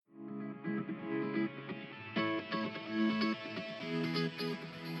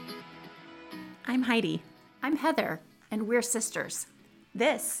I'm Heidi. I'm Heather, and we're sisters.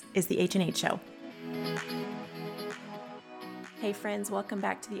 This is the H&H Show. Hey friends, welcome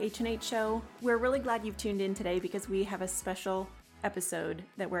back to the H&H Show. We're really glad you've tuned in today because we have a special episode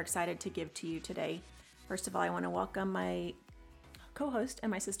that we're excited to give to you today. First of all, I want to welcome my co-host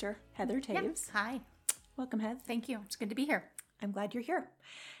and my sister, Heather Taves. Yep. Hi. Welcome, Heather. Thank you. It's good to be here. I'm glad you're here.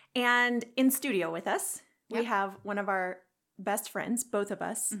 And in studio with us, we Yep. have one of our best friends, both of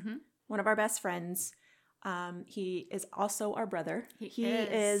us, one of our best friends. He is also our brother. He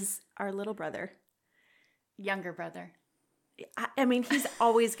is our little brother. Younger brother. I mean, he's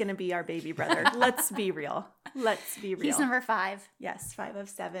always going to be our baby brother. Let's be real. Let's be real. He's number 5. Yes, 5 of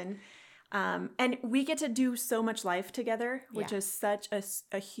 7. And we get to do so much life together, which is such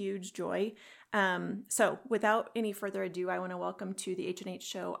a huge joy. So without any further ado, I want to welcome to the H&H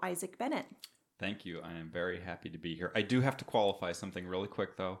Show, Isaac Bennett. Thank you. I am very happy to be here. I do have to qualify something really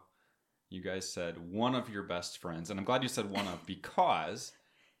quick, though. You guys said one of your best friends, and I'm glad you said one of because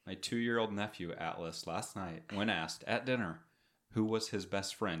my 2-year-old nephew, Atlas, last night, when asked at dinner who was his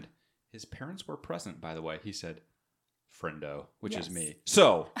best friend, his parents were present, by the way. He said, friendo, which is me.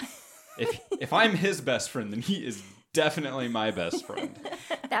 So if I'm his best friend, then he is definitely my best friend.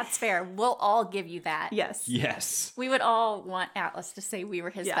 That's fair. We'll all give you that. Yes. Yes. We would all want Atlas to say we were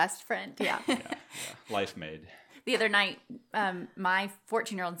his best friend. Yeah. Life made. The other night, my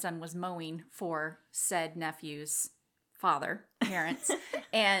 14-year-old son was mowing for said nephew's parents,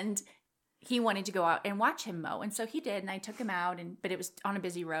 and he wanted to go out and watch him mow. And so he did, and I took him out, but it was on a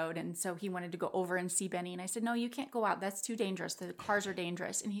busy road, and so he wanted to go over and see Benny. And I said, no, you can't go out. That's too dangerous. The cars are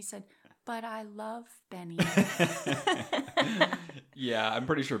dangerous. And he said, but I love Benny. Yeah, I'm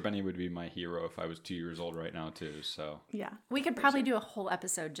pretty sure Benny would be my hero if I was 2 years old right now, too. So Yeah. We could probably do a whole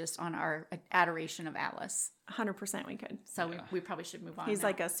episode just on our adoration of Atlas. 100% we could. So we probably should move on. He's now.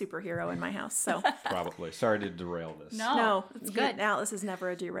 like a superhero in my house, so. probably. Sorry to derail this. No, it's good. Atlas is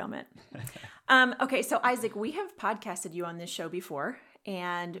never a derailment. Okay, so Isaac, we have podcasted you on this show before,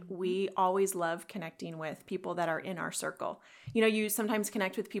 and we always love connecting with people that are in our circle. You know, you sometimes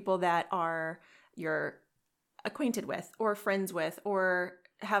connect with people that you're acquainted with or friends with or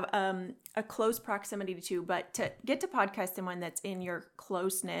have a close proximity to, but to get to podcast someone that's in your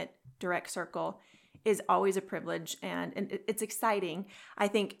close-knit direct circle is always a privilege, and it's exciting. I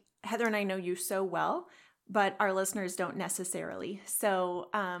think Heather and I know you so well, but our listeners don't necessarily. So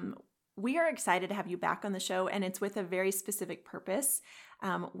we are excited to have you back on the show, and it's with a very specific purpose.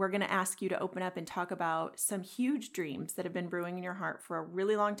 We're going to ask you to open up and talk about some huge dreams that have been brewing in your heart for a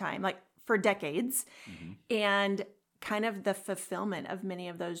really long time, like for decades, and kind of the fulfillment of many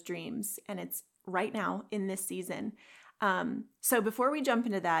of those dreams. And it's right now in this season. So before we jump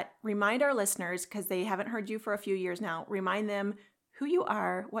into that, remind our listeners, because they haven't heard you for a few years now, remind them who you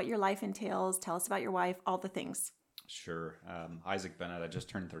are, what your life entails, tell us about your wife, all the things. Sure. Isaac Bennett, I just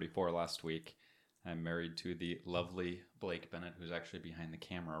turned 34 last week. I'm married to the lovely Blake Bennett, who's actually behind the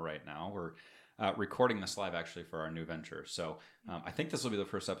camera right now. We're recording this live actually for our new venture. So I think this will be the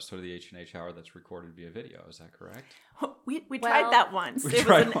first episode of the H&H Hour that's recorded via video. Is that correct? We tried that once. It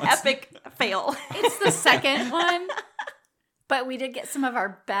was an epic fail. It's the second one. But we did get some of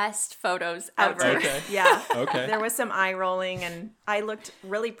our best photos ever. Okay. Yeah. Okay. There was some eye rolling, and I looked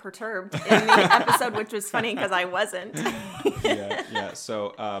really perturbed in the episode, which was funny because I wasn't. Yeah.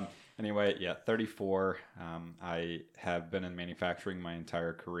 So anyway, 34. I have been in manufacturing my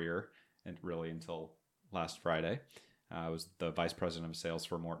entire career, and really until last Friday. I was the vice president of sales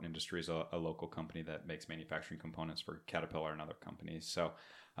for Morton Industries, a local company that makes manufacturing components for Caterpillar and other companies. So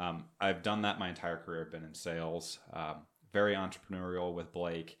I've done that my entire career. I've been in sales. Very entrepreneurial with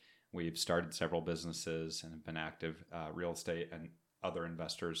Blake. We've started several businesses and have been active real estate and other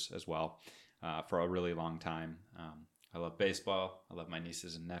investors as well for a really long time. I love baseball. I love my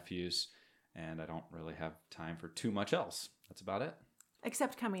nieces and nephews, and I don't really have time for too much else. That's about it.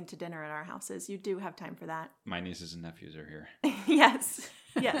 Except coming to dinner at our houses. You do have time for that. My nieces and nephews are here. Yes.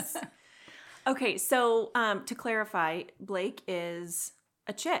 Okay, so to clarify, Blake is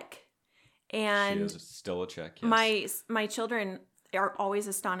a chick. And she is still a chick, yes. My children are always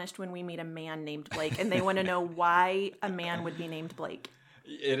astonished when we meet a man named Blake, and they want to know why a man would be named Blake.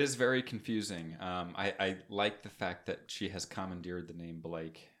 It is very confusing. I like the fact that she has commandeered the name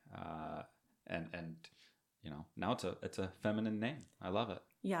Blake, and you know, now it's a feminine name. I love it.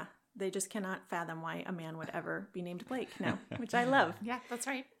 Yeah, they just cannot fathom why a man would ever be named Blake now, which I love. Yeah, that's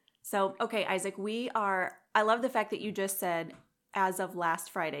right. So, okay, Isaac, I love the fact that you just said as of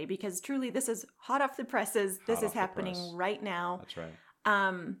last Friday, because truly this is hot off the presses. This is happening right now. That's right.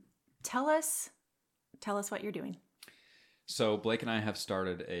 Tell us what you're doing. So Blake and I have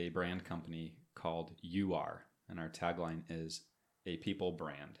started a brand company called You Are, and our tagline is a people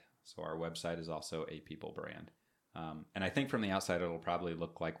brand. So our website is also a people brand. And I think from the outside, it'll probably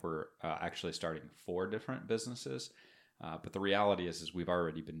look like we're actually starting 4 different businesses. But the reality is we've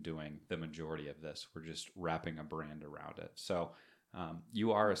already been doing the majority of this. We're just wrapping a brand around it. So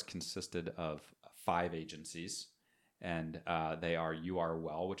You Are is consisted of 5 agencies, and they are You Are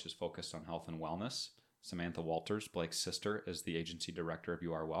Well, which is focused on health and wellness. Samantha Walters, Blake's sister, is the agency director of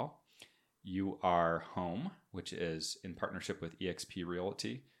You Are Well. You Are Home, which is in partnership with eXp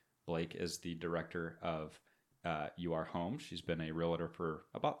Realty. Blake is the director of You Are Home. She's been a realtor for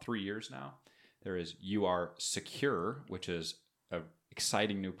about 3 years now. There is You Are Secure, which is an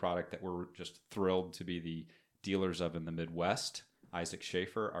exciting new product that we're just thrilled to be the dealers of in the Midwest. Isaac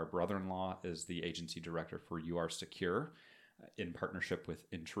Schaefer, our brother-in-law, is the agency director for You Are Secure in partnership with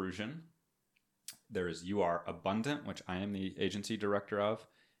Intrusion. There is You Are Abundant, which I am the agency director of.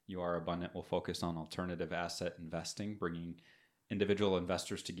 You Are Abundant will focus on alternative asset investing, bringing individual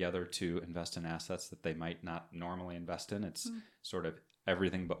investors together to invest in assets that they might not normally invest in. It's sort of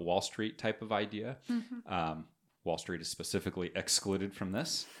everything but Wall Street type of idea. Wall Street is specifically excluded from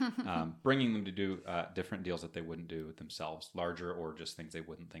this, bringing them to do different deals that they wouldn't do themselves, larger or just things they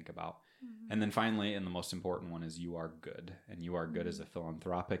wouldn't think about. And then finally, and the most important one, is You Are Good. And You Are Good is a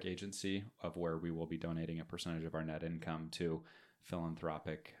philanthropic agency of where we will be donating a percentage of our net income to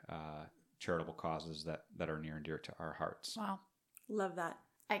philanthropic charitable causes that are near and dear to our hearts. Wow. Love that.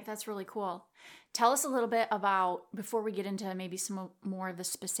 That's really cool. Tell us a little bit about, before we get into maybe some more of the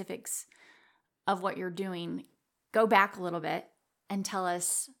specifics of what you're doing, go back a little bit and tell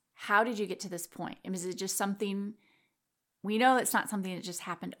us, how did you get to this point? And is it just something, we know it's not something that just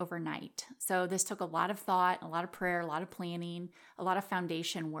happened overnight. So this took a lot of thought, a lot of prayer, a lot of planning, a lot of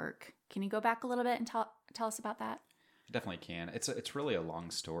foundation work. Can you go back a little bit and tell us about that? I definitely can. It's really a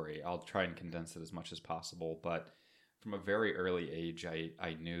long story. I'll try and condense it as much as possible, but from a very early age,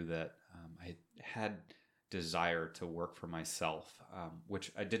 I knew that I had desire to work for myself,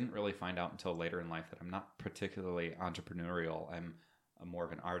 which I didn't really find out until later in life, that I'm not particularly entrepreneurial. I'm more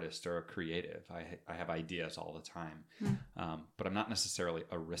of an artist or a creative. I have ideas all the time, but I'm not necessarily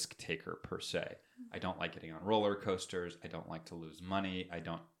a risk taker per se. I don't like getting on roller coasters. I don't like to lose money. I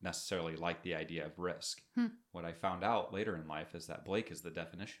don't necessarily like the idea of risk. What I found out later in life is that Blake is the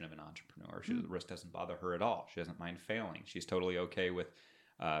definition of an entrepreneur. The risk doesn't bother her at all. She doesn't mind failing. She's totally okay with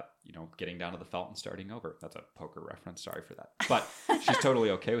getting down to the felt and starting over. That's a poker reference. Sorry for that. But she's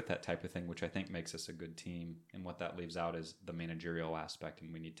totally okay with that type of thing, which I think makes us a good team. And what that leaves out is the managerial aspect.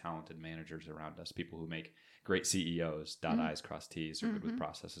 And we need talented managers around us, people who make great CEOs, dot I's, cross T's, are good with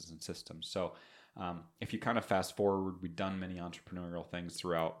processes and systems. So if you kind of fast forward, we've done many entrepreneurial things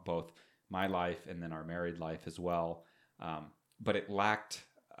throughout both my life and then our married life as well. But it lacked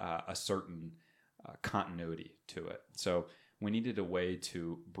a certain continuity to it. So we needed a way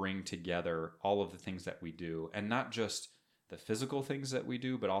to bring together all of the things that we do, and not just the physical things that we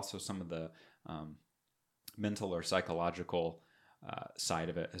do, but also some of the mental or psychological side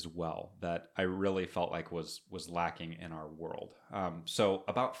of it as well, that I really felt like was lacking in our world. So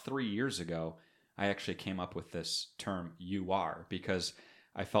about 3 years ago, I actually came up with this term You Are, because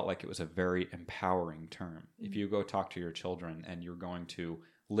I felt like it was a very empowering term. If you go talk to your children and you're going to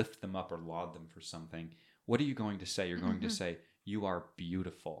lift them up or laud them for something, what are you going to say? You're going to say, you are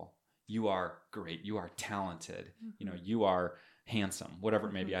beautiful. You are great. You are talented. You are handsome, whatever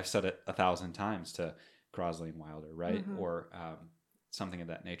it may be. I've said it 1,000 times to Crosley and Wilder, right? Or something of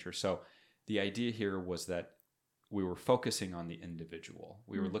that nature. So the idea here was that we were focusing on the individual.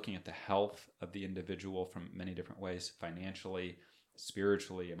 We were looking at the health of the individual from many different ways, financially,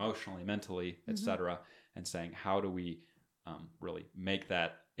 spiritually, emotionally, mentally, etc., and saying, how do we really make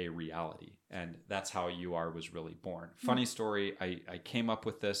that a reality? And that's how You Are was really born. Funny story, I came up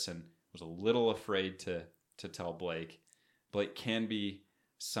with this and was a little afraid to tell Blake. Blake can be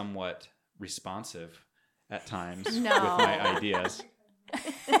somewhat responsive at times with my ideas.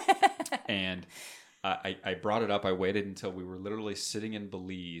 And I brought it up. I waited until we were literally sitting in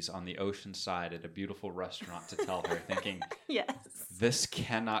Belize on the ocean side at a beautiful restaurant to tell her, thinking, yes, this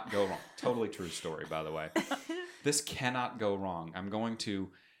cannot go wrong. Totally true story, by the way. This cannot go wrong. I'm going to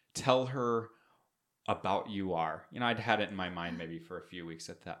tell her about You Are. I'd had it in my mind maybe for a few weeks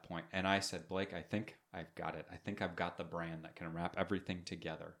at that point. And I said, Blake, I think I've got it. I think I've got the brand that can wrap everything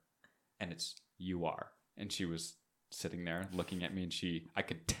together. And it's You Are. And she was sitting there looking at me, and I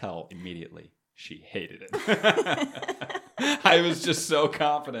could tell immediately she hated it. I was just so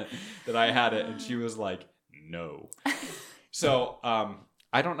confident that I had it. And she was like, no. So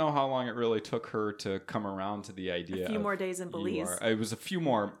I don't know how long it really took her to come around to the idea. A few more days in Belize. It was a few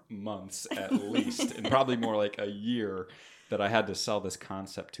more months at least, and probably more like a year that I had to sell this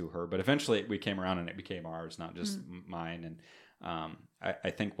concept to her. But eventually we came around and it became ours, not just mine. And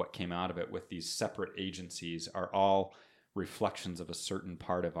I think what came out of it with these separate agencies are all reflections of a certain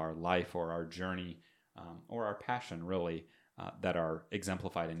part of our life or our journey or our passion, really, that are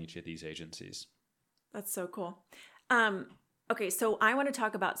exemplified in each of these agencies. That's so cool. Okay, so I want to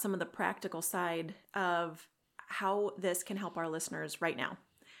talk about some of the practical side of how this can help our listeners right now.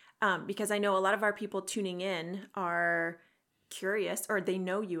 Because I know a lot of our people tuning in are curious, or they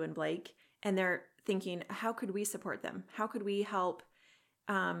know you and Blake, and they're thinking, how could we support them? How could we help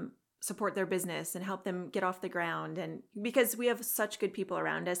support their business and help them get off the ground? And because we have such good people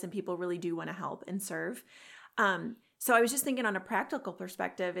around us and people really do want to help and serve. So I was just thinking on a practical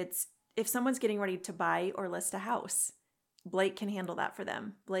perspective, it's if someone's getting ready to buy or list a house, Blake can handle that for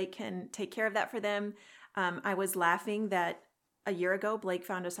them. Blake can take care of that for them. I was laughing that a year ago, Blake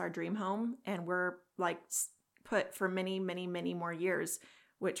found us our dream home, and we're like put for many, many, many more years,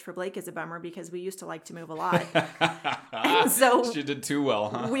 which for Blake is a bummer because we used to like to move a lot. And so she did too well,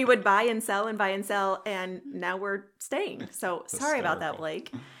 huh? We would buy and sell, and now we're staying. So sorry about that,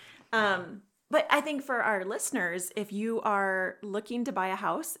 Blake. But I think for our listeners, if you are looking to buy a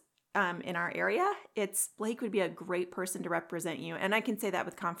house in our area, Blake would be a great person to represent you. And I can say that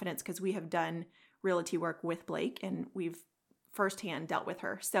with confidence because we have done realty work with Blake and we've firsthand dealt with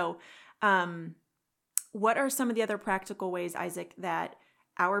her. So what are some of the other practical ways, Isaac, that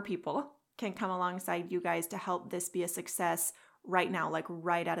our people can come alongside you guys to help this be a success right now, like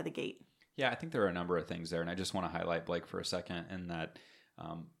right out of the gate? Yeah, I think there are a number of things there. And I just want to highlight Blake for a second in that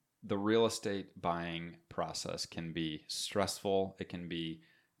the real estate buying process can be stressful. It can be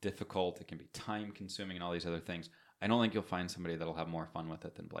difficult. It can be time consuming and all these other things. I don't think you'll find somebody that'll have more fun with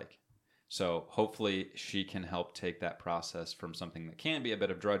it than Blake. So hopefully she can help take that process from something that can be a bit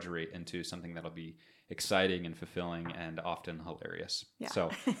of drudgery into something that'll be exciting and fulfilling and often hilarious. Yeah.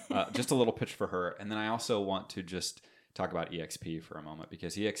 So just a little pitch for her. And then I also want to just talk about eXp for a moment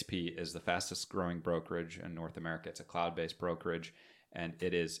because eXp is the fastest growing brokerage in North America. It's a cloud-based brokerage and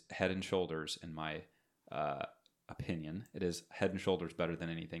it is head and shoulders in my opinion. It is head and shoulders better than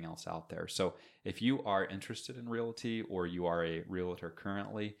anything else out there. So if you are interested in realty or you are a realtor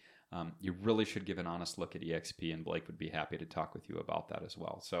currently, you really should give an honest look at eXp, and Blake would be happy to talk with you about that as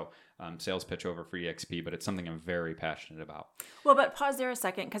well. So sales pitch over for eXp, but it's something I'm very passionate about. Well, but pause there a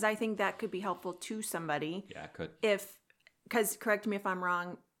second because I think that could be helpful to somebody. Yeah, it could. Because correct me if I'm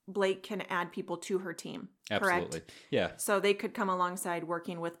wrong, Blake can add people to her team. Absolutely. Correct? Yeah. So they could come alongside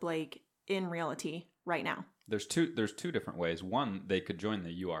working with Blake in realty right now. There's two different ways. One, they could join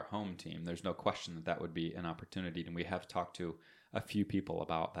the You Are Home team. There's no question that would be an opportunity, and we have talked to a few people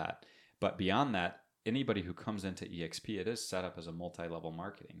about that. But beyond that, anybody who comes into eXp, it is set up as a multi-level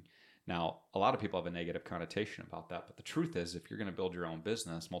marketing. Now, a lot of people have a negative connotation about that, but the truth is, if you're going to build your own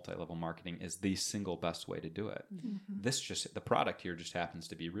business, multi-level marketing is the single best way to do it. Mm-hmm. The product here just happens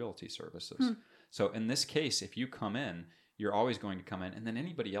to be realty services. So in this case, if you come in, you're always going to come in, and then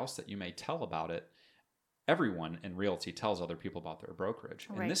anybody else that you may tell about it, everyone in realty tells other people about their brokerage.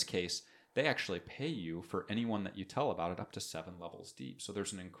 Right. In this case, they actually pay you for anyone that you tell about it up to 7 levels deep. So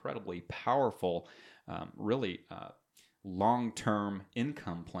there's an incredibly powerful, really long-term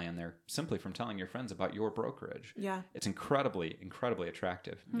income plan there simply from telling your friends about your brokerage. Yeah. It's incredibly, incredibly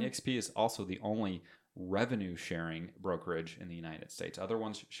attractive. eXp is also the only revenue-sharing brokerage in the United States. Other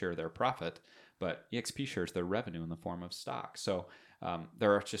ones share their profit, but eXp shares their revenue in the form of stock. So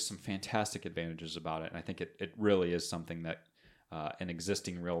there are just some fantastic advantages about it, and I think it really is something that an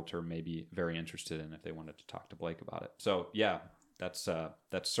existing realtor may be very interested in if they wanted to talk to Blake about it. So yeah, that's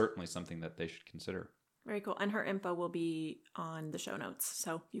certainly something that they should consider. Very cool. And her info will be on the show notes,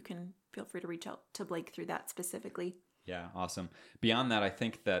 so you can feel free to reach out to Blake through that specifically. Yeah, awesome. Beyond that, I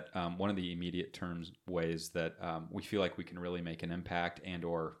think that one of the immediate ways that we feel like we can really make an impact and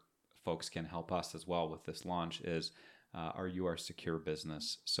or folks can help us as well with this launch is our You Are Secure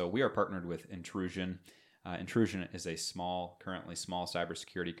business. So we are partnered with Intrusion. Intrusion is a currently small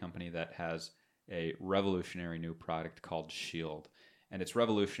cybersecurity company that has a revolutionary new product called Shield. And it's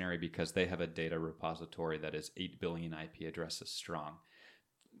revolutionary because they have a data repository that is 8 billion IP addresses strong.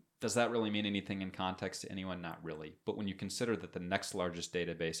 Does that really mean anything in context to anyone? Not really. But when you consider that the next largest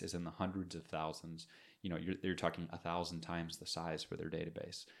database is in the hundreds of thousands, you're talking 1,000 times the size for their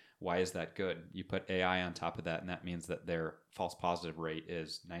database. Why is that good? You put AI on top of that, and that means that their false positive rate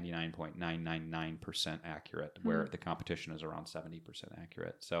is 99.999% accurate, where the competition is around 70%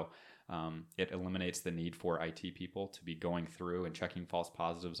 accurate. So It eliminates the need for IT people to be going through and checking false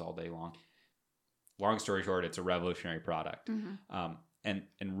positives all day long. Long story short, it's a revolutionary product. And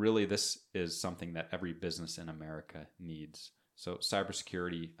really, this is something that every business in America needs. So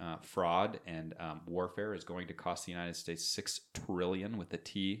cybersecurity, fraud, and warfare is going to cost the United States $6 trillion with a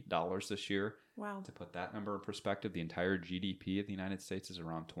T dollars this year. Wow. To put that number in perspective, the entire GDP of the United States is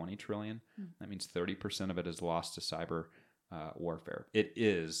around 20 trillion. That means 30% of it is lost to cyber warfare. It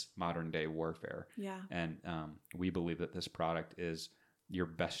is modern day warfare. Yeah. And we believe that this product is your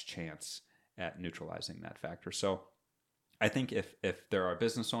best chance at neutralizing that factor. So I think if there are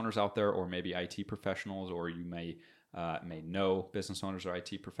business owners out there, or maybe IT professionals, or you may know business owners or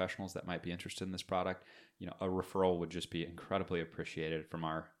IT professionals that might be interested in this product, a referral would just be incredibly appreciated from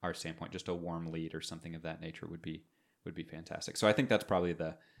our standpoint. Just a warm lead or something of that nature would be fantastic. So I think that's probably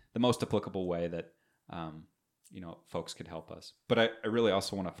the most applicable way that folks could help us. But I really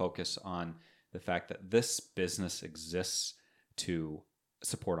also want to focus on the fact that this business exists to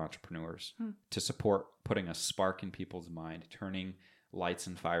support entrepreneurs, to support putting a spark in people's mind, turning lights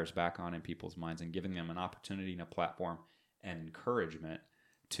and fires back on in people's minds, and giving them an opportunity and a platform and encouragement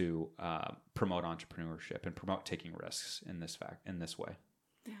to promote entrepreneurship and promote taking risks in this way.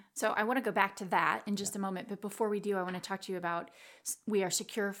 So I want to go back to that in just a moment. But before we do, I want to talk to you about We Are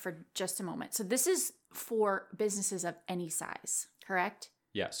Secure for just a moment. So this is for businesses of any size, correct?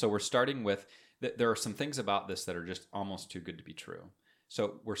 Yeah. So we're starting with, there are some things about this that are just almost too good to be true.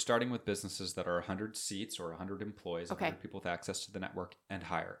 So we're starting with businesses that are 100 seats or 100 employees, 100 people with access to the network and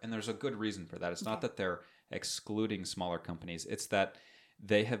higher. And there's a good reason for that. It's not that they're excluding smaller companies. It's that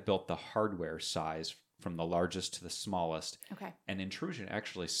they have built the hardware size from the largest to the smallest. Okay. And Intrusion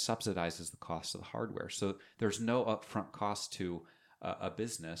actually subsidizes the cost of the hardware. So there's no upfront cost to a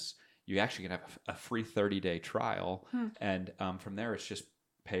business. You actually can have a free 30-day trial. And from there, it's just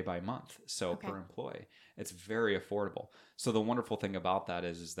pay by month. So per employee, it's very affordable. So the wonderful thing about that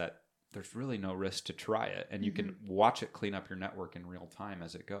is that there's really no risk to try it. And you can watch it clean up your network in real time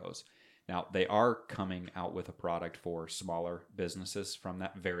as it goes. Now, they are coming out with a product for smaller businesses from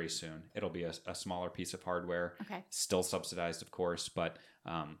that very soon. It'll be a smaller piece of hardware, still subsidized, of course, but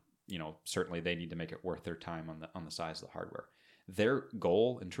certainly they need to make it worth their time on the size of the hardware. Their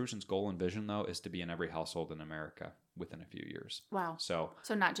goal, Intrusion's goal and vision, though, is to be in every household in America within a few years. Wow. So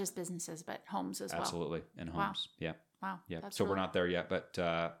not just businesses, but homes as well. Absolutely, in homes. Yeah. Wow. Yeah. That's So we're not there yet,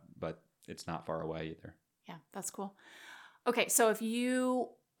 but it's not far away either. Yeah, that's cool. Okay, so if you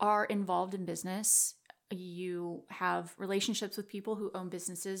are involved in business, you have relationships with people who own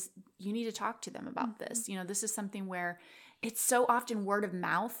businesses, you need to talk to them about this. This is something where it's so often word of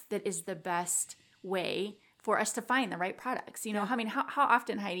mouth that is the best way for us to find the right products. I mean, how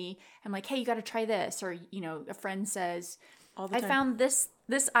often, Heidi, I'm like, hey, you got to try this. Or, a friend says, all the I time. found this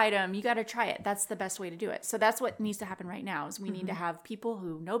item, you got to try it. That's the best way to do it. So that's what needs to happen right now is we need to have people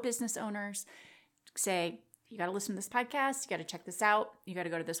who know business owners say, you got to listen to this podcast. You got to check this out. You got to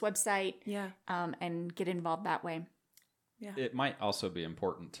go to this website and get involved that way. Yeah. It might also be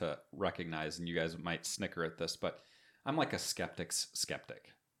important to recognize, and you guys might snicker at this, but I'm like a skeptic's skeptic.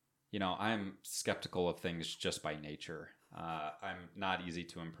 I'm skeptical of things just by nature. I'm not easy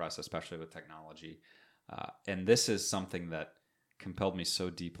to impress, especially with technology. And this is something that compelled me so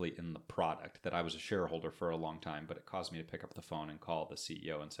deeply in the product that I was a shareholder for a long time, but it caused me to pick up the phone and call the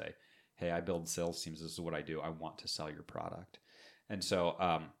CEO and say, hey, I build sales teams. This is what I do. I want to sell your product. And so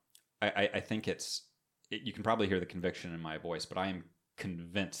I think you can probably hear the conviction in my voice, but I am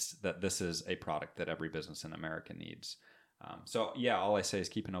convinced that this is a product that every business in America needs. All I say is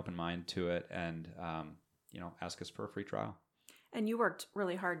keep an open mind to it and, ask us for a free trial. And you worked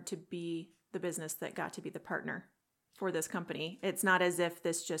really hard to be the business that got to be the partner for this company. It's not as if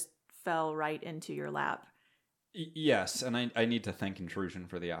this just fell right into your lap. Yes, and I need to thank Intrusion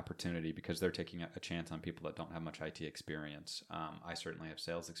for the opportunity because they're taking a chance on people that don't have much IT experience. I certainly have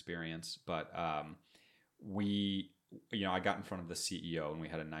sales experience, but I got in front of the CEO and we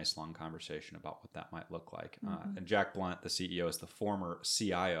had a nice long conversation about what that might look like. And Jack Blunt, the CEO, is the former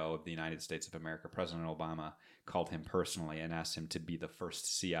CIO of the United States of America. President Obama called him personally and asked him to be the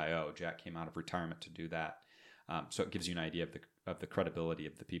first CIO. Jack came out of retirement to do that. So it gives you an idea of the credibility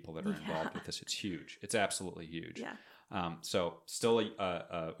of the people that are involved with this. It's huge. It's absolutely huge. Yeah. So still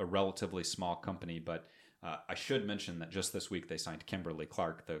a relatively small company, but I should mention that just this week they signed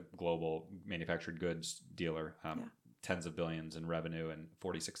Kimberly-Clark, the global manufactured goods dealer, tens of billions in revenue and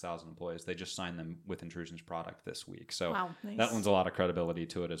 46,000 employees. They just signed them with Intrusion's product this week. So nice. That lends a lot of credibility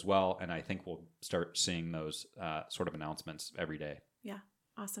to it as well. And I think we'll start seeing those sort of announcements every day. Yeah.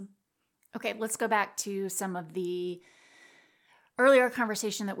 Awesome. Okay, let's go back to some of the earlier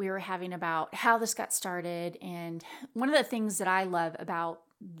conversation that we were having about how this got started. And one of the things that I love about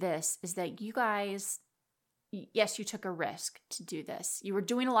this is that you guys, yes, you took a risk to do this. You were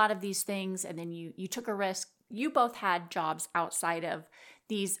doing a lot of these things, and then you took a risk. You both had jobs outside of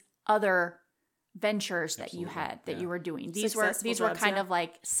these other ventures that you had, that you were doing. These were kind of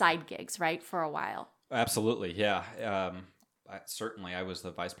like side gigs, right? For a while. Absolutely. Yeah. Certainly, I was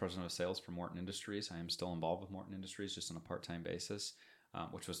the vice president of sales for Morton Industries. I am still involved with Morton Industries, just on a part-time basis,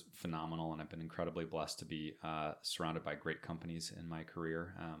 which was phenomenal. And I've been incredibly blessed to be surrounded by great companies in my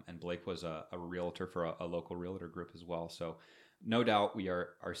career. And Blake was a realtor for a local realtor group as well. So no doubt we are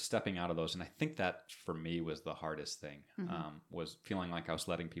stepping out of those. And I think that for me was the hardest thing, was feeling like I was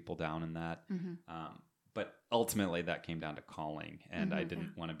letting people down in that. But ultimately that came down to calling, and I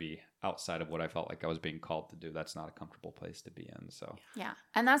didn't want to be outside of what I felt like I was being called to do. That's not a comfortable place to be in. So yeah.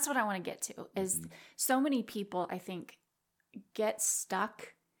 And that's what I want to get to is so many people, I think, get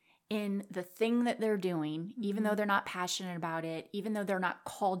stuck in the thing that they're doing, even though they're not passionate about it, even though they're not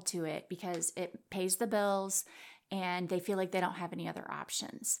called to it, because it pays the bills and they feel like they don't have any other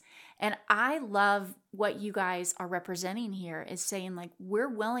options. And I love what you guys are representing here is saying, like, we're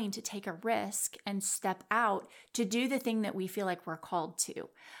willing to take a risk and step out to do the thing that we feel like we're called to.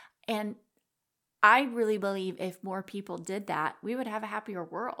 And I really believe if more people did that, we would have a happier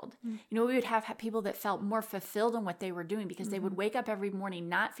world. You know, we would have people that felt more fulfilled in what they were doing, because they would wake up every morning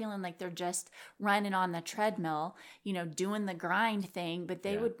not feeling like they're just running on the treadmill, you know, doing the grind thing, but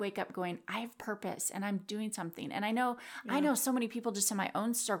they would wake up going, I have purpose and I'm doing something. And I know so many people just in my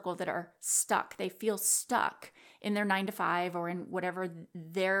own circle that are stuck. They feel stuck in their 9 to 5 or in whatever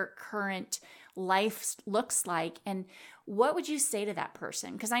their current life looks like. And what would you say to that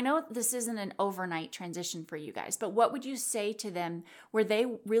person? Because I know this isn't an overnight transition for you guys, but what would you say to them where they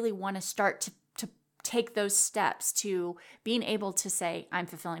really want to start to take those steps to being able to say, I'm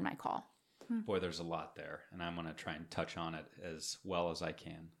fulfilling my call? Boy, there's a lot there, and I'm going to try and touch on it as well as I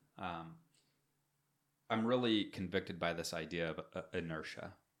can. I'm really convicted by this idea of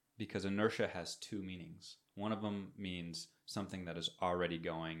inertia, because inertia has two meanings. One of them means something that is already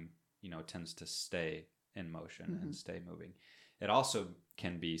going, tends to stay in motion and stay moving. It also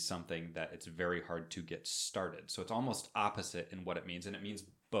can be something that it's very hard to get started. So it's almost opposite in what it means, and it means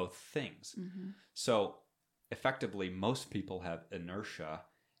both things. So effectively, most people have inertia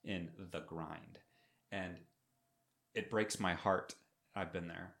in the grind, and it breaks my heart. I've been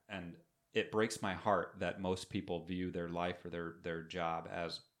there, and it breaks my heart that most people view their life or their job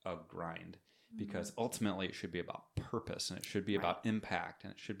as a grind. Because ultimately it should be about purpose, and it should be about impact,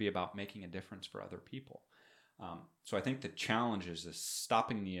 and it should be about making a difference for other people. So I think the challenge is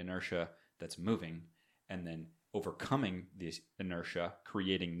stopping the inertia that's moving, and then overcoming the inertia,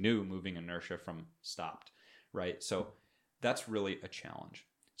 creating new moving inertia from stopped, right? So that's really a challenge.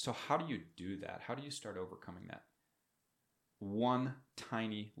 So how do you do that? How do you start overcoming that? One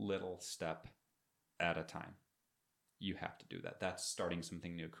tiny little step at a time. You have to do that. That's starting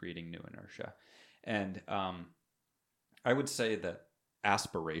something new, creating new inertia. And I would say that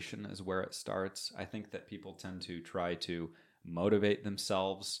aspiration is where it starts. I think that people tend to try to motivate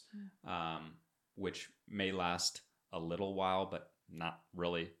themselves, which may last a little while, but not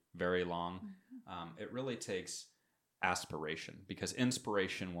really very long. It really takes aspiration, because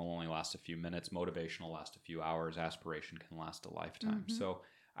inspiration will only last a few minutes. Motivation will last a few hours. Aspiration can last a lifetime. So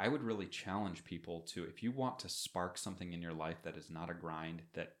I would really challenge people to, if you want to spark something in your life that is not a grind,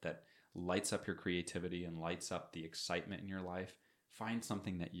 that lights up your creativity and lights up the excitement in your life, find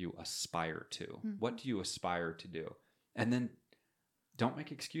something that you aspire to. What do you aspire to do? And then don't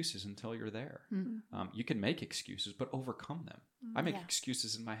make excuses until you're there. You can make excuses, but overcome them. I make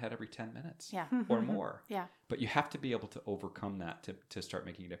excuses in my head every 10 minutes or more. But you have to be able to overcome that to start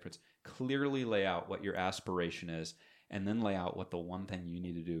making a difference. Clearly lay out what your aspiration is, and then lay out what the one thing you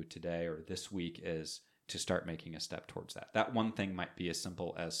need to do today or this week is to start making a step towards that. That one thing might be as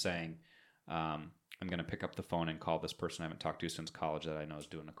simple as saying, I'm going to pick up the phone and call this person I haven't talked to since college that I know is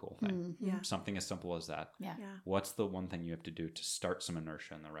doing a cool thing. Something as simple as that. What's the one thing you have to do to start some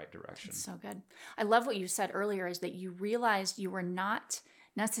inertia in the right direction? That's so good. I love what you said earlier, is that you realized you were not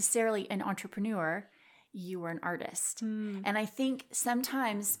necessarily an entrepreneur, you were an artist. And I think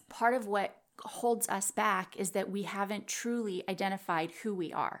sometimes part of what holds us back is that we haven't truly identified who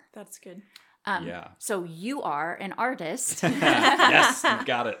we are. That's good. So you are an artist. Yes, you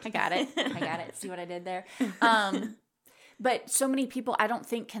got it. I got it. See what I did there? But so many people, I don't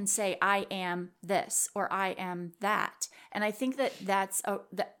think, can say, I am this or I am that. And I think that's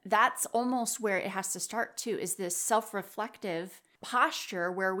almost where it has to start too, is this self-reflective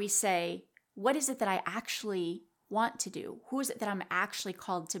posture where we say, what is it that I actually want to do? Who is it that I'm actually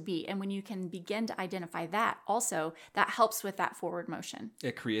called to be? And when you can begin to identify that, also, that helps with that forward motion.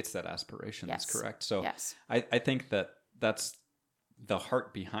 It creates that aspiration. Yes. That's correct. So Yes. I think that's the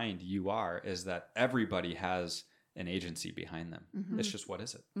heart behind You Are, is that everybody has an agency behind them. Mm-hmm. It's just, what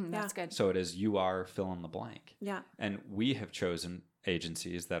is it? That's good. So it is, you are fill in the blank. Yeah. And we have chosen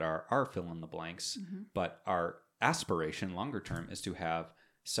agencies that are our fill in the blanks, Mm-hmm. but our aspiration longer term is to have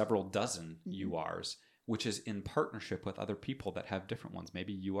several dozen You Ares, which is in partnership with other people that have different ones.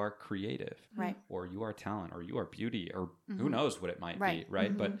 Maybe you are creative, Right. or you are talent, or you are beauty, or who knows what it might Right. be,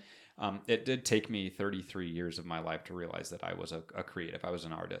 right? But it did take me 33 years of my life to realize that I was a creative. I was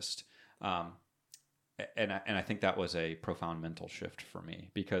an artist. And I think that was a profound mental shift for me,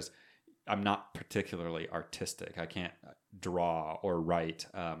 because I'm not particularly artistic. I can't draw or write.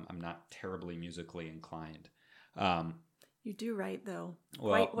 I'm not terribly musically inclined. You do write, though.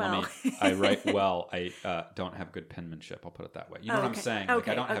 Well, Quite well. I write well. I don't have good penmanship. I'll put it that way. You know what I'm okay. saying? Like, I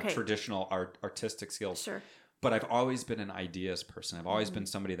Okay, don't have okay. traditional artistic skills. Sure. But I've always been an ideas person. I've always been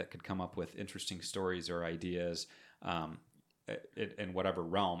somebody that could come up with interesting stories or ideas in whatever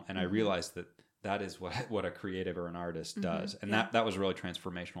realm. And I realized that is what a creative or an artist does. And that was really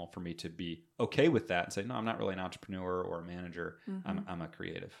transformational for me, to be okay with that and say, no, I'm not really an entrepreneur or a manager. I'm a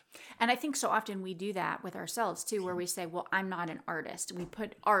creative. And I think so often we do that with ourselves too, where we say, well, I'm not an artist. We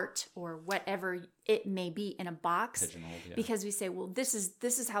put art or whatever it may be in a box Pigeonholed, yeah. because we say, well, this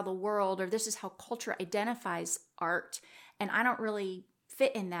is how the world, or this is how culture identifies art. And I don't really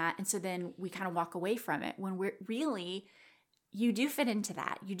fit in that. And so then we kind of walk away from it, when we're really, you do fit into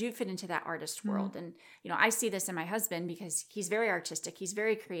that. You do fit into that artist world. And, I see this in my husband, because he's very artistic. He's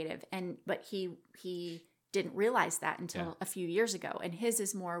very creative. But he didn't realize that until a few years ago. And his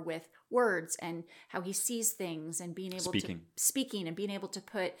is more with words and how he sees things, and being able to speaking and being able to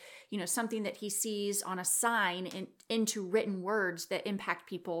put, something that he sees on a sign into written words that impact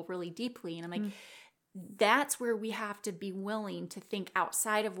people really deeply. And I'm like, that's where we have to be willing to think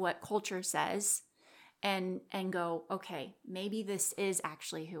outside of what culture says, and go, okay, maybe this is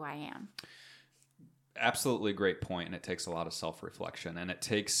actually who I am. Absolutely great point. And it takes a lot of self-reflection, and it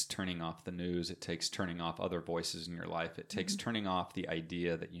takes turning off the news. It takes turning off other voices in your life. It takes turning off the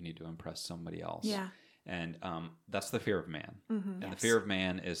idea that you need to impress somebody else. Yeah. And that's the fear of man. And the fear of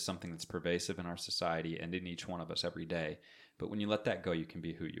man is something that's pervasive in our society and in each one of us every day. But when you let that go, you can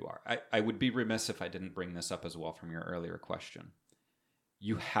be who you are. I would be remiss if I didn't bring this up as well from your earlier question.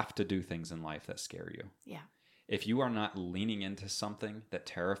 You have to do things in life that scare you. Yeah. If you are not leaning into something that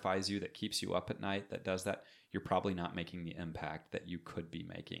terrifies you, that keeps you up at night, that does that, you're probably not making the impact that you could be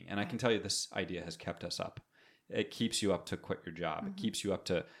making. And I can tell you, this idea has kept us up. It keeps you up to quit your job. It keeps you up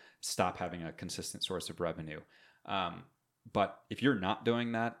to stop having a consistent source of revenue. But if you're not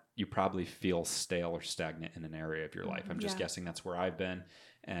doing that, you probably feel stale or stagnant in an area of your life. I'm just guessing that's where I've been.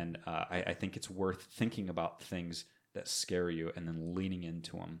 And I think it's worth thinking about things that scare you, and then leaning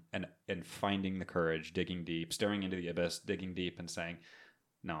into them, and finding the courage, digging deep, staring into the abyss, digging deep, and saying,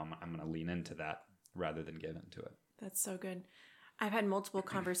 no, I'm going to lean into that rather than give into it. That's so good. I've had multiple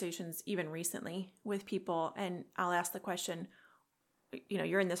conversations even recently with people, and I'll ask the question,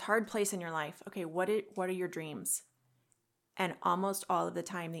 you're in this hard place in your life. Okay, what are your dreams? And almost all of the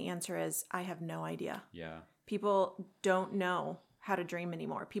time the answer is, I have no idea. Yeah. People don't know how to dream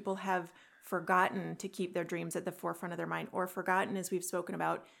anymore. People have forgotten to keep their dreams at the forefront of their mind, or forgotten, as we've spoken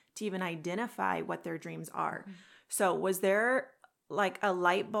about, to even identify what their dreams are. So was there like a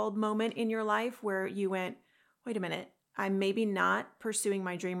light bulb moment in your life where you went, wait a minute, I'm maybe not pursuing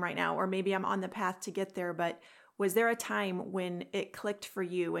my dream right now, or maybe I'm on the path to get there, but was there a time when it clicked for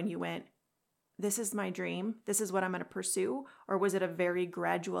you and you went, this is my dream, this is what I'm going to pursue? Or was it a very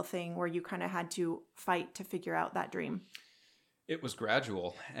gradual thing where you kind of had to fight to figure out that dream? It was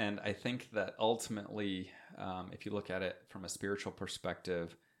gradual. And I think that ultimately, if you look at it from a spiritual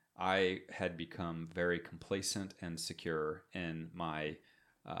perspective, I had become very complacent and secure in my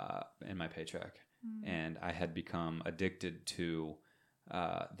paycheck. And I had become addicted to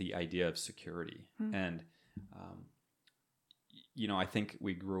the idea of security. And, I think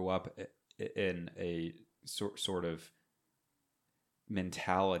we grew up in a sort of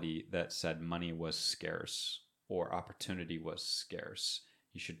mentality that said money was scarce, or opportunity was scarce.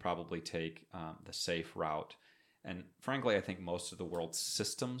 You should probably take the safe route. And frankly, I think most of the world's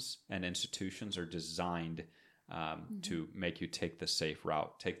systems and institutions are designed to make you take the safe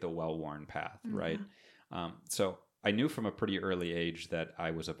route, take the well-worn path, right? So I knew from a pretty early age that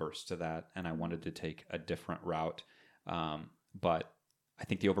I was averse to that, and I wanted to take a different route. But I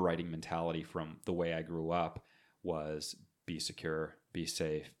think the overriding mentality from the way I grew up was be secure, be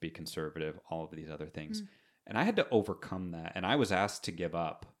safe, be conservative, all of these other things. And I had to overcome that. And I was asked to give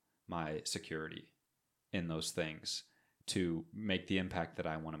up my security in those things to make the impact that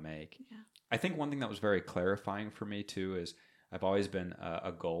I want to make. Yeah. I think one thing that was very clarifying for me too is I've always been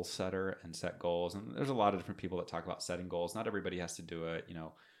a goal setter and set goals. And there's a lot of different people that talk about setting goals. Not everybody has to do it,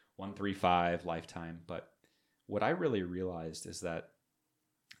 1, 3, 5 lifetime. But what I really realized is that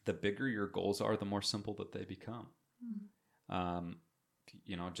the bigger your goals are, the more simple that they become.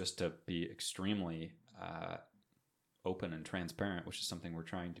 Just to be extremely open and transparent, which is something we're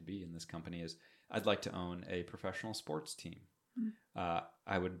trying to be in this company, is I'd like to own a professional sports team.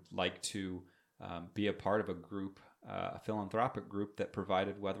 I would like to be a part of a group, a philanthropic group that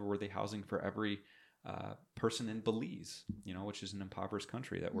provided weather-worthy housing for every person in Belize, which is an impoverished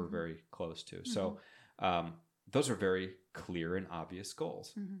country that we're very close to. So those are very clear and obvious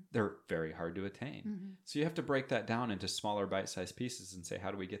goals. They're very hard to attain. So you have to break that down into smaller bite-sized pieces and say,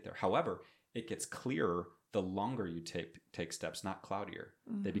 how do we get there? However, it gets clearer the longer you take steps, not cloudier.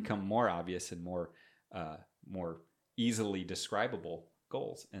 They become more obvious and more easily describable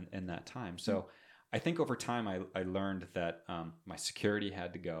goals in that time. So I think over time I learned that my security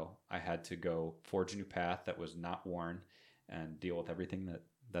had to go. I had to go forge a new path that was not worn and deal with everything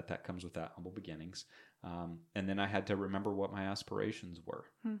that comes with that, humble beginnings. And then I had to remember what my aspirations were.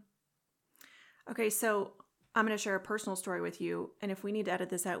 Okay, so I'm going to share a personal story with you. And if we need to edit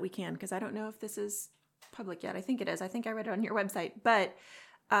this out, we can, because I don't know if this is public yet. I think it is. I think I read it on your website. But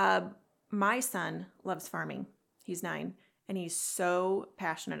my son loves farming. He's 9, and he's so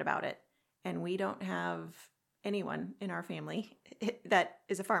passionate about it. And we don't have anyone in our family that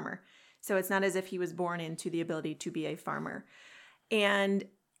is a farmer. So it's not as if he was born into the ability to be a farmer. And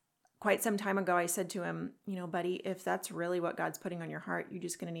quite some time ago, I said to him, buddy, if that's really what God's putting on your heart, you're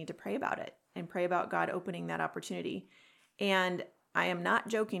just going to need to pray about it and pray about God opening that opportunity. And I am not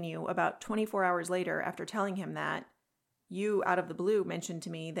joking you, about 24 hours later, after telling him that, you out of the blue mentioned to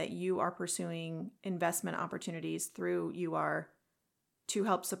me that you are pursuing investment opportunities through UR to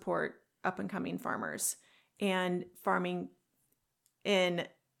help support up and coming farmers and farming in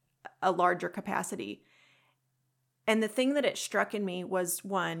a larger capacity. And the thing that it struck in me was,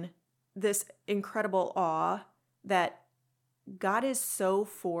 one, this incredible awe that God is so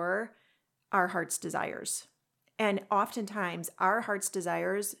for our heart's desires. And oftentimes our heart's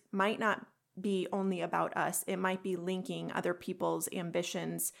desires might not be only about us. It might be linking other people's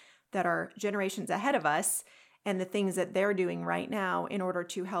ambitions that are generations ahead of us and the things that they're doing right now in order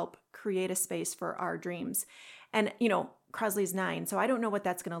to help create a space for our dreams. And, Crosley's 9, so I don't know what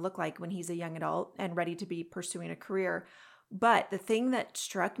that's going to look like when he's a young adult and ready to be pursuing a career. But the thing that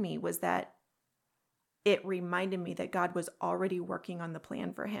struck me was that it reminded me that God was already working on the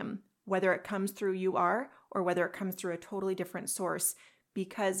plan for him, whether it comes through UR or whether it comes through a totally different source,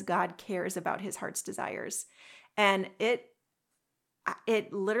 because God cares about his heart's desires. And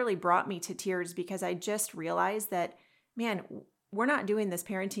it literally brought me to tears, because I just realized that, man, we're not doing this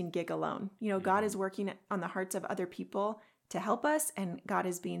parenting gig alone. God is working on the hearts of other people to help us, and God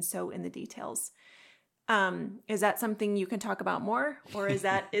is being so in the details. Is that something you can talk about more, or is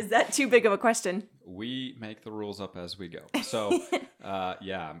that too big of a question? We make the rules up as we go. So,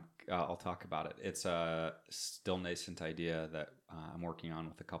 I'll talk about it. It's a still nascent idea that I'm working on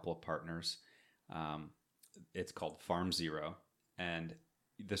with a couple of partners. It's called Farm Zero. And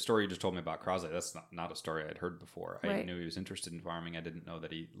the story you just told me about Crosley, that's not a story I'd heard before. Right. I knew he was interested in farming. I didn't know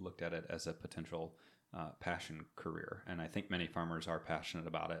that he looked at it as a potential passion career. And I think many farmers are passionate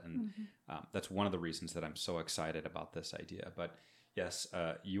about it. And that's one of the reasons that I'm so excited about this idea. But yes,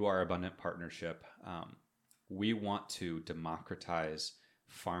 UR Abundant Partnership, we want to democratize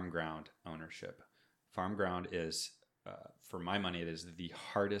farm ground ownership. Farm ground is, for my money, it is the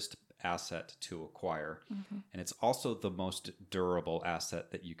hardest asset to acquire. And it's also the most durable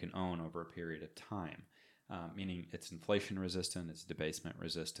asset that you can own over a period of time, meaning it's inflation resistant, it's debasement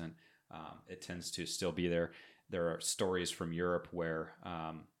resistant. It tends to still be there. There are stories from Europe where,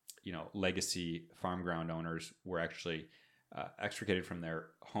 legacy farm ground owners were actually extricated from their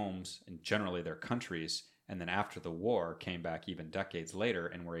homes and generally their countries. And then after the war came back even decades later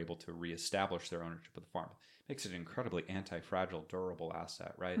and were able to reestablish their ownership of the farm. Makes it an incredibly anti-fragile, durable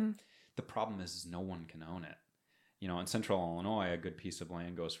asset, right? The problem is no one can own it. In central Illinois, a good piece of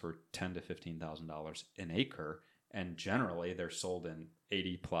land goes for $10,000 to $15,000 an acre, and generally they're sold in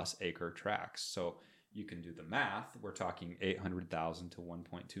 80-plus acre tracts. So you can do the math. We're talking $800,000 to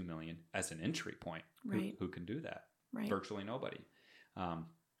 $1.2 million as an entry point. Right. Who can do that? Right. Virtually nobody.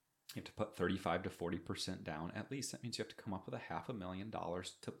 You have to put 35 to 40% down at least. That means you have to come up with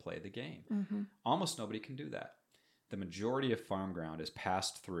 $500,000 to play the game. Almost nobody can do that. the majority of farm ground is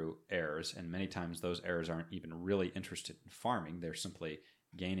passed through heirs, and many times those heirs aren't even really interested in farming. They're simply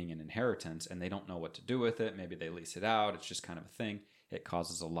gaining an inheritance, and they don't know what to do with it. Maybe they lease it out. It's just kind of a thing. It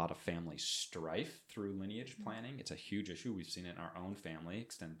causes a lot of family strife through lineage planning. It's a huge issue. We've seen it in our own family.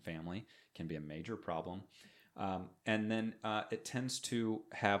 Extended family can be a major problem. And then it tends to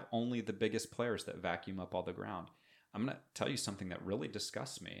have only the biggest players that vacuum up all the ground. I'm going to tell you something that really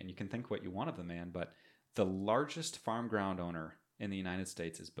disgusts me, and you can think what you want of the man, but the largest farm ground owner in the United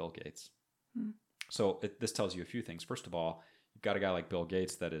States is Bill Gates. So this tells you a few things. First of all, you've got a guy like Bill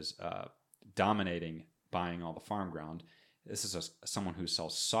Gates that is dominating buying all the farm ground. This is someone who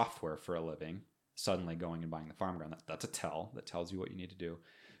sells software for a living, suddenly going and buying the farm ground. That's a tell. That tells you what you need to do.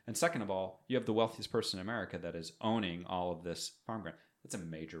 And second of all, you have the wealthiest person in America that is owning all of this farm ground. That's a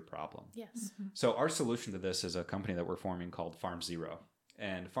major problem. Yes. So our solution to this is a company that we're forming called Farm Zero.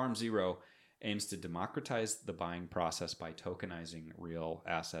 And Farm Zero aims to democratize the buying process by tokenizing real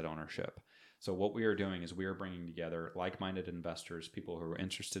asset ownership. So what we are doing is we are bringing together like-minded investors, people who are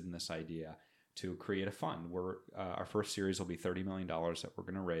interested in this idea, to create a fund. Our first series will be $30 million that we're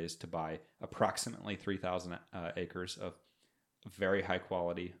going to raise to buy approximately 3,000 acres of very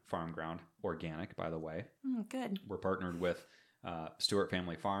high-quality farm ground, organic, by the way. Good. We're partnered with Stewart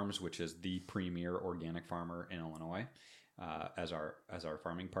Family Farms, which is the premier organic farmer in Illinois, as our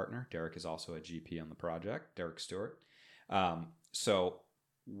farming partner. Derek is also a GP on the project, Derek Stewart. So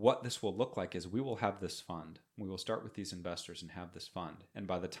what this will look like is we will have this fund. We will start with these investors and have this fund. And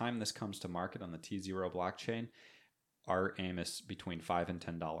by the time this comes to market on the T0 blockchain, our aim is between $5 and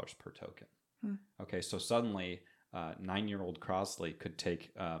 $10 per token. Okay, so suddenly 9-year-old Crosley could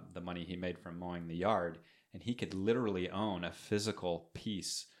take the money he made from mowing the yard, and he could literally own a physical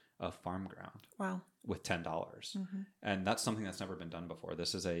piece of farm ground. Wow. With $10. And that's something that's never been done before.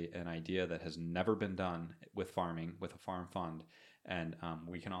 This is an idea that has never been done with farming, with a farm fund. And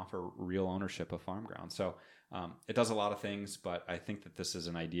we can offer real ownership of farm ground. So it does a lot of things, but I think that this is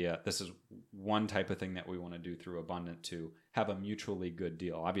an idea. This is one type of thing that we want to do through Abundant to have a mutually good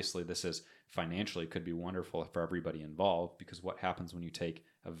deal. Obviously, this is financially could be wonderful for everybody involved, because what happens when you take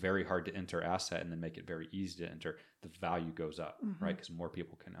a very hard to enter asset and then make it very easy to enter, the value goes up, right? Because more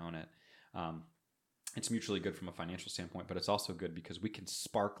people can own it. It's mutually good from a financial standpoint, but it's also good because we can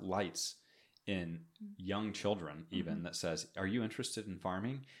spark lights in young children even that says, are you interested in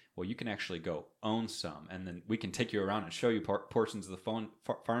farming? Well, you can actually go own some, and then we can take you around and show you portions of the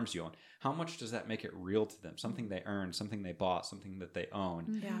farms you own. How much does that make it real to them? Something they earned, something they bought, something that they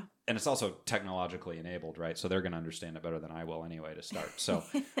own. Yeah. And it's also technologically enabled, right? So they're going to understand it better than I will anyway to start. So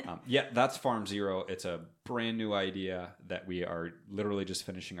that's Farm Zero. It's a brand new idea that we are literally just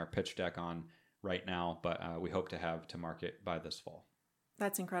finishing our pitch deck on right now, but we hope to have to market by this fall.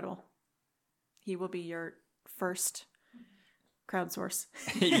 That's incredible. He will be your first crowdsource.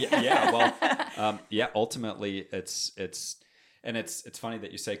 Ultimately it's funny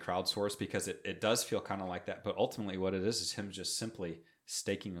that you say crowdsource, because it does feel kind of like that, but ultimately what it is him just simply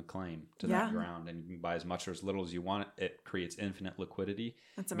staking a claim to that ground, and you can buy as much or as little as you want. It creates infinite liquidity.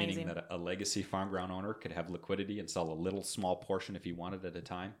 That's amazing. Meaning that a legacy farm ground owner could have liquidity and sell a little small portion if he wanted at a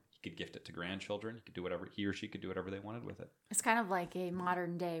time. He could gift it to grandchildren. He could do whatever, he or she could do whatever they wanted with it. It's kind of like a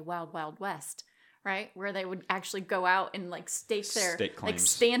modern day Wild Wild West, right? Where they would actually go out and like stake like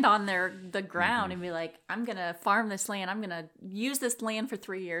stand on the ground and be like, I'm going to farm this land. I'm going to use this land for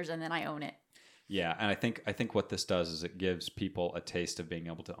 3 years and then I own it. Yeah. And I think what this does is it gives people a taste of being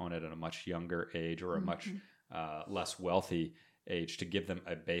able to own it at a much younger age, or a much less wealthy age, to give them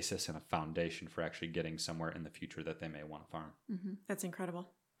a basis and a foundation for actually getting somewhere in the future that they may want to farm. That's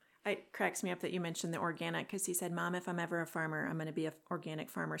incredible. It cracks me up that you mentioned the organic, because he said, Mom, if I'm ever a farmer, I'm going to be an organic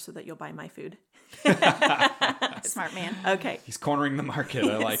farmer so that you'll buy my food. Smart man. Okay. He's cornering the market.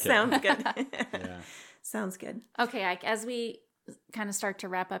 I like it. Sounds good. Yeah. Sounds good. Okay, Ike, as we kind of start to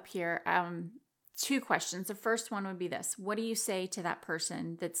wrap up here, 2 questions. The first one would be this. What do you say to that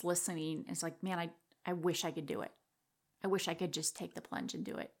person that's listening? It's like, man, I wish I could do it. I wish I could just take the plunge and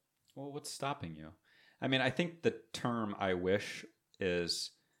do it. Well, what's stopping you? I mean, I think the term "I wish"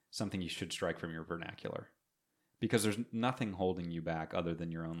 is something you should strike from your vernacular, because there's nothing holding you back other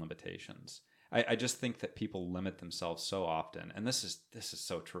than your own limitations. I just think that people limit themselves so often, and this is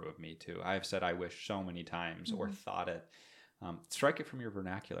so true of me too. I've said "I wish" so many times, or thought it. Strike it from your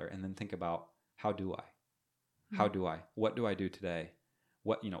vernacular, and then think about, how do I? How do I? What do I do today?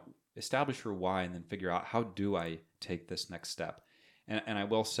 Establish your why, and then figure out, how do I take this next step? And I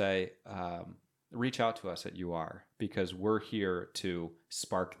will say, reach out to us at UR, because we're here to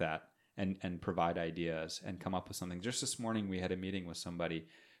spark that and provide ideas and come up with something. Just this morning, we had a meeting with somebody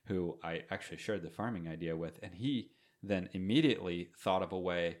who I actually shared the farming idea with, and he then immediately thought of a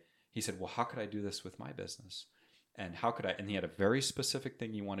way. He said, well, how could I do this with my business? And how could I? And he had a very specific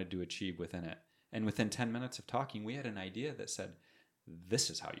thing he wanted to achieve within it. And within 10 minutes of talking, we had an idea that said, this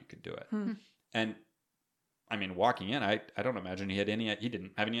is how you could do it. And I mean, walking in, I don't imagine he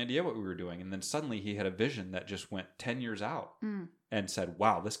didn't have any idea what we were doing. And then suddenly he had a vision that just went 10 years out and said,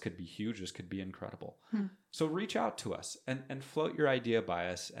 wow, this could be huge. This could be incredible. So reach out to us and float your idea by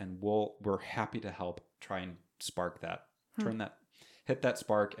us. And we're happy to help try and spark that, hit that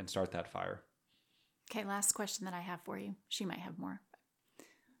spark and start that fire. Okay, last question that I have for you. She might have more.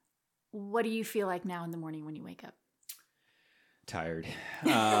 What do you feel like now in the morning when you wake up? Tired.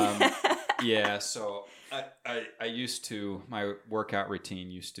 Yeah, so I used to, my workout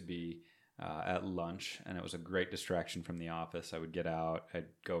routine used to be at lunch, and it was a great distraction from the office. I would get out, I'd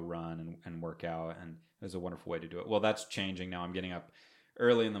go run and work out, and it was a wonderful way to do it. Well, that's changing now. I'm getting up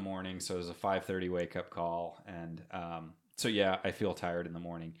early in the morning, so it was a 5:30 wake-up call, and so yeah, I feel tired in the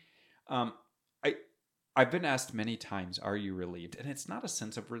morning. I've been asked many times, are you relieved? And it's not a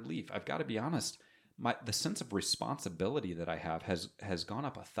sense of relief. I've got to be honest. The sense of responsibility that I have has gone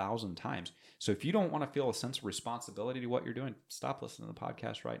up 1,000 times. So if you don't want to feel a sense of responsibility to what you're doing, stop listening to the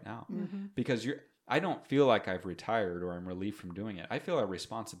podcast right now. Because I don't feel like I've retired or I'm relieved from doing it. I feel a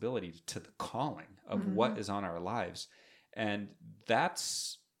responsibility to the calling of what is on our lives. And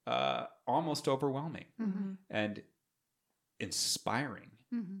that's almost overwhelming and inspiring.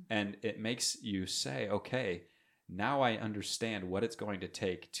 And it makes you say, okay, now I understand what it's going to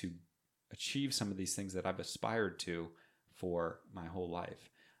take to achieve some of these things that I've aspired to for my whole life.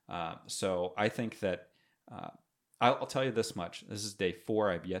 So I think that I'll tell you this much. This is day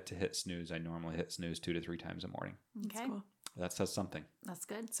 4. I've yet to hit snooze. I normally hit snooze 2 to 3 times a morning. Okay. That's cool. That says something. That's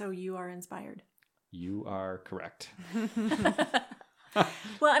good. So you are inspired. You are correct.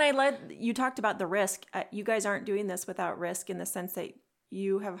 Well, and you talked about the risk. You guys aren't doing this without risk in the sense that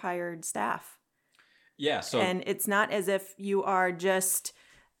you have hired staff. Yeah. So, and it's not as if you are this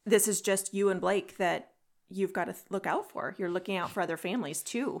is just you and Blake that you've got to look out for. You're looking out for other families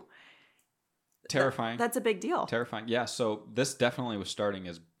too. Terrifying. That's a big deal. Terrifying. Yeah. So this definitely was starting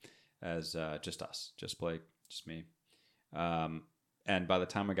as just us, just Blake, just me. And by the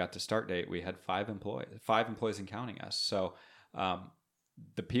time we got to start date, we had 5 employees and counting us. So,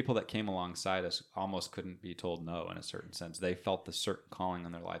 the people that came alongside us almost couldn't be told no in a certain sense. They felt the certain calling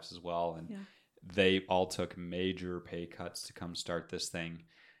in their lives as well. And they all took major pay cuts to come start this thing.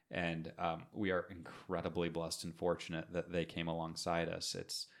 And we are incredibly blessed and fortunate that they came alongside us.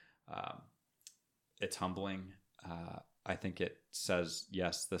 It's humbling. I think it says,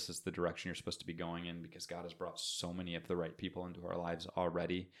 yes, this is the direction you're supposed to be going in because God has brought so many of the right people into our lives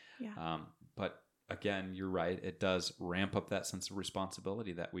already. Yeah. But again, you're right. It does ramp up that sense of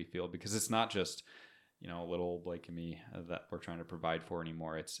responsibility that we feel because it's not just, little Blake and me that we're trying to provide for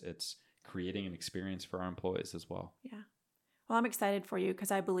anymore. It's creating an experience for our employees as well. Yeah. Well, I'm excited for you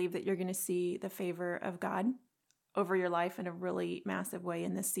because I believe that you're going to see the favor of God over your life in a really massive way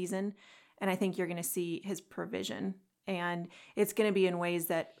in this season. And I think you're going to see his provision. And it's going to be in ways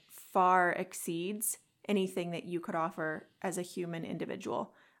that far exceeds anything that you could offer as a human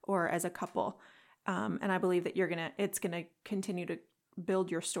individual or as a couple. And I believe that it's going to continue to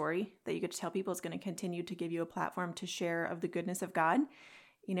build your story that you get to tell people. It's going to continue to give you a platform to share of the goodness of God.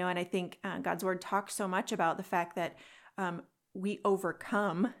 And I think God's word talks so much about the fact that we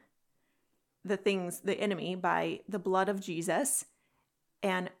overcome the enemy by the blood of Jesus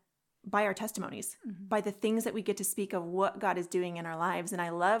and by our testimonies, by the things that we get to speak of what God is doing in our lives. And I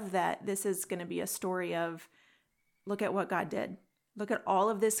love that this is going to be a story of, look at what God did. Look at all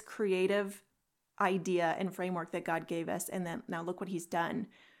of this creative idea and framework that God gave us. And then now look what he's done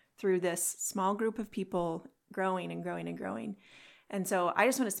through this small group of people growing and growing and growing. And so I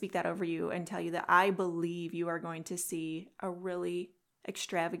just want to speak that over you and tell you that I believe you are going to see a really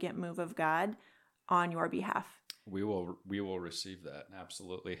extravagant move of God on your behalf. We will receive that.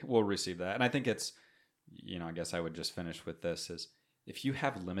 Absolutely. We'll receive that. And I think it's, I guess I would just finish with this is if you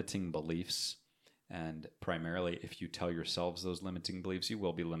have limiting beliefs, and primarily if you tell yourselves those limiting beliefs, you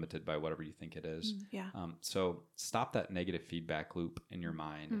will be limited by whatever you think it is. Yeah. So stop that negative feedback loop in your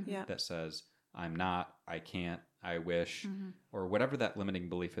mind that says, I'm not, I can't, I wish, or whatever that limiting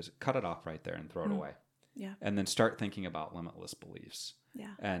belief is, cut it off right there and throw it away. Yeah. And then start thinking about limitless beliefs.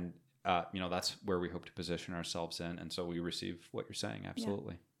 Yeah. And, that's where we hope to position ourselves in. And so we receive what you're saying.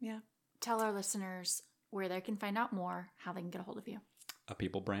 Absolutely. Yeah. Tell our listeners where they can find out more, how they can get a hold of you.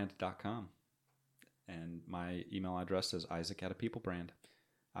 apeoplebrand.com. And my email address is isaac@apeoplebrand,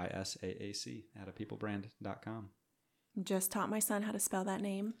 ISAAC@apeoplebrand.com. Just taught my son how to spell that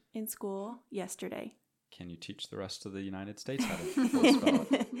name in school yesterday. can you teach the rest of the United States how to spell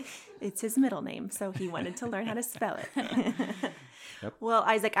it? It's his middle name, so he wanted to learn how to spell it. Yep. Well,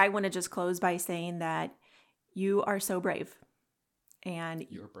 Isaac, I want to just close by saying that you are so brave. And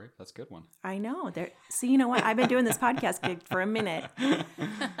You're brave. That's a good one. I know. So you know what? I've been doing this podcast gig for a minute.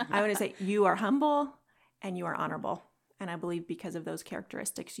 I want to say you are humble and you are honorable. And I believe because of those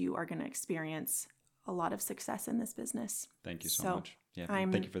characteristics, you are going to experience a lot of success in this business. Thank you so much. Yeah,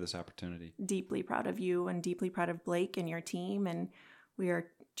 I'm thank you for this opportunity. Deeply proud of you and deeply proud of Blake and your team. And we are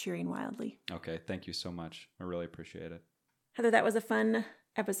cheering wildly. Okay. Thank you so much. I really appreciate it. Heather, that was a fun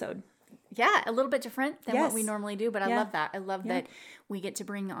episode. Yeah, a little bit different than what we Yes. normally do, but I Yeah. love that. I love Yeah. that we get to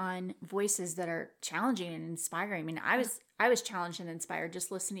bring on voices that are challenging and inspiring. I mean, I was challenged and inspired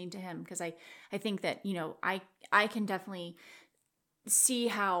just listening to him because I think that, you know, I can definitely see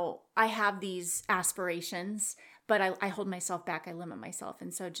how I have these aspirations, but I hold myself back, I limit myself.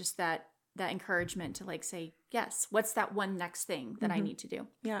 And so just that encouragement to like say, yes, what's that one next thing that I need to do?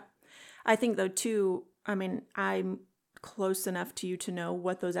 Yeah. I think though too, I mean, I'm close enough to you to know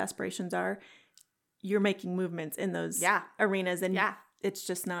what those aspirations are. You're making movements in those arenas and it's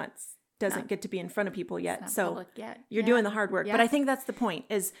just doesn't get to be in front of people yet. So you're doing the hard work. Yeah. But I think that's the point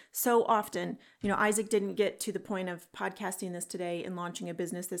is so often, you know, Isaac didn't get to the point of podcasting this today and launching a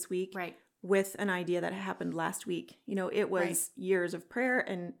business this week with an idea that happened last week. You know, it was years of prayer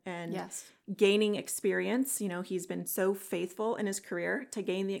and gaining experience. You know, he's been so faithful in his career to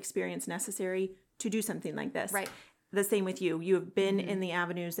gain the experience necessary to do something like this. Right. The same with you. You have been in the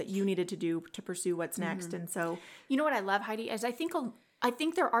avenues that you needed to do to pursue what's next. And so, you know what I love, Heidi, is I think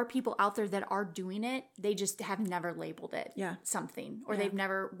there are people out there that are doing it. They just have never labeled it something, or they've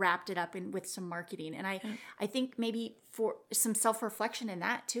never wrapped it up with some marketing. And I think maybe for some self-reflection in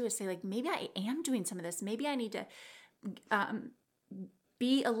that too, is say like, maybe I am doing some of this. Maybe I need to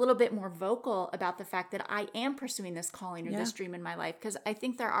be a little bit more vocal about the fact that I am pursuing this calling or this dream in my life. Because I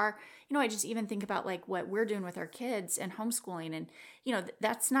think there are, you know, I just even think about like what we're doing with our kids and homeschooling. And, you know,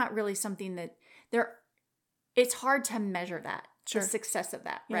 that's not really something that it's hard to measure that, the success of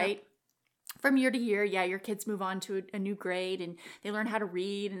that, right? From year to year, your kids move on to a new grade and they learn how to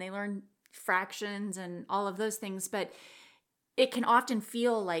read and they learn fractions and all of those things. But it can often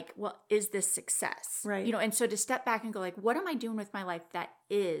feel like, well, is this success? Right. You know, and so to step back and go like, what am I doing with my life that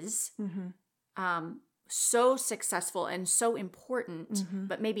is so successful and so important,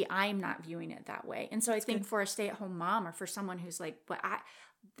 but maybe I'm not viewing it that way. And so I think for a stay-at-home mom or for someone who's like, but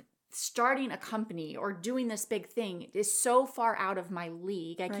starting a company or doing this big thing is so far out of my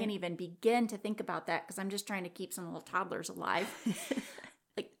league. I can't even begin to think about that because I'm just trying to keep some little toddlers alive.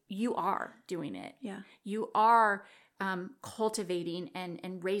 Like you are doing it. Yeah. You are cultivating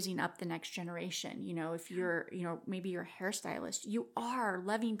and raising up the next generation. You know, if you're, you know, maybe you're a hairstylist, you are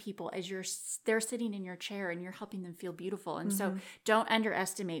loving people as they're sitting in your chair and you're helping them feel beautiful. And so don't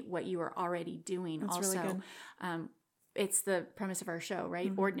underestimate what you are already doing. That's also, really good. it's the premise of our show,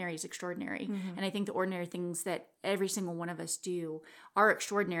 right? Ordinary is extraordinary. And I think the ordinary things that every single one of us do are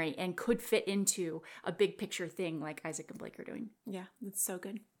extraordinary and could fit into a big picture thing like Isaac and Blake are doing. Yeah, that's so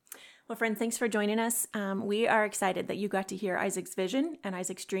good. Well, friend, thanks for joining us. We are excited that you got to hear Isaac's vision and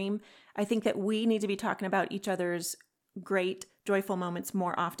Isaac's dream. I think that we need to be talking about each other's great, joyful moments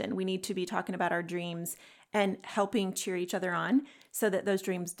more often. We need to be talking about our dreams and helping cheer each other on so that those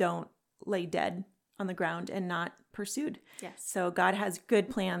dreams don't lay dead on the ground and not pursued. Yes. So God has good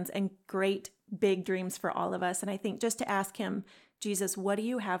plans and great big dreams for all of us. And I think just to ask him, Jesus, what do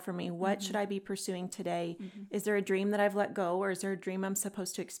you have for me? What should I be pursuing today? Is there a dream that I've let go, or is there a dream I'm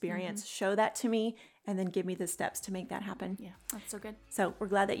supposed to experience? Show that to me and then give me the steps to make that happen. Yeah, that's so good. So we're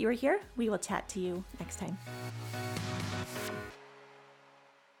glad that you were here. We will chat to you next time.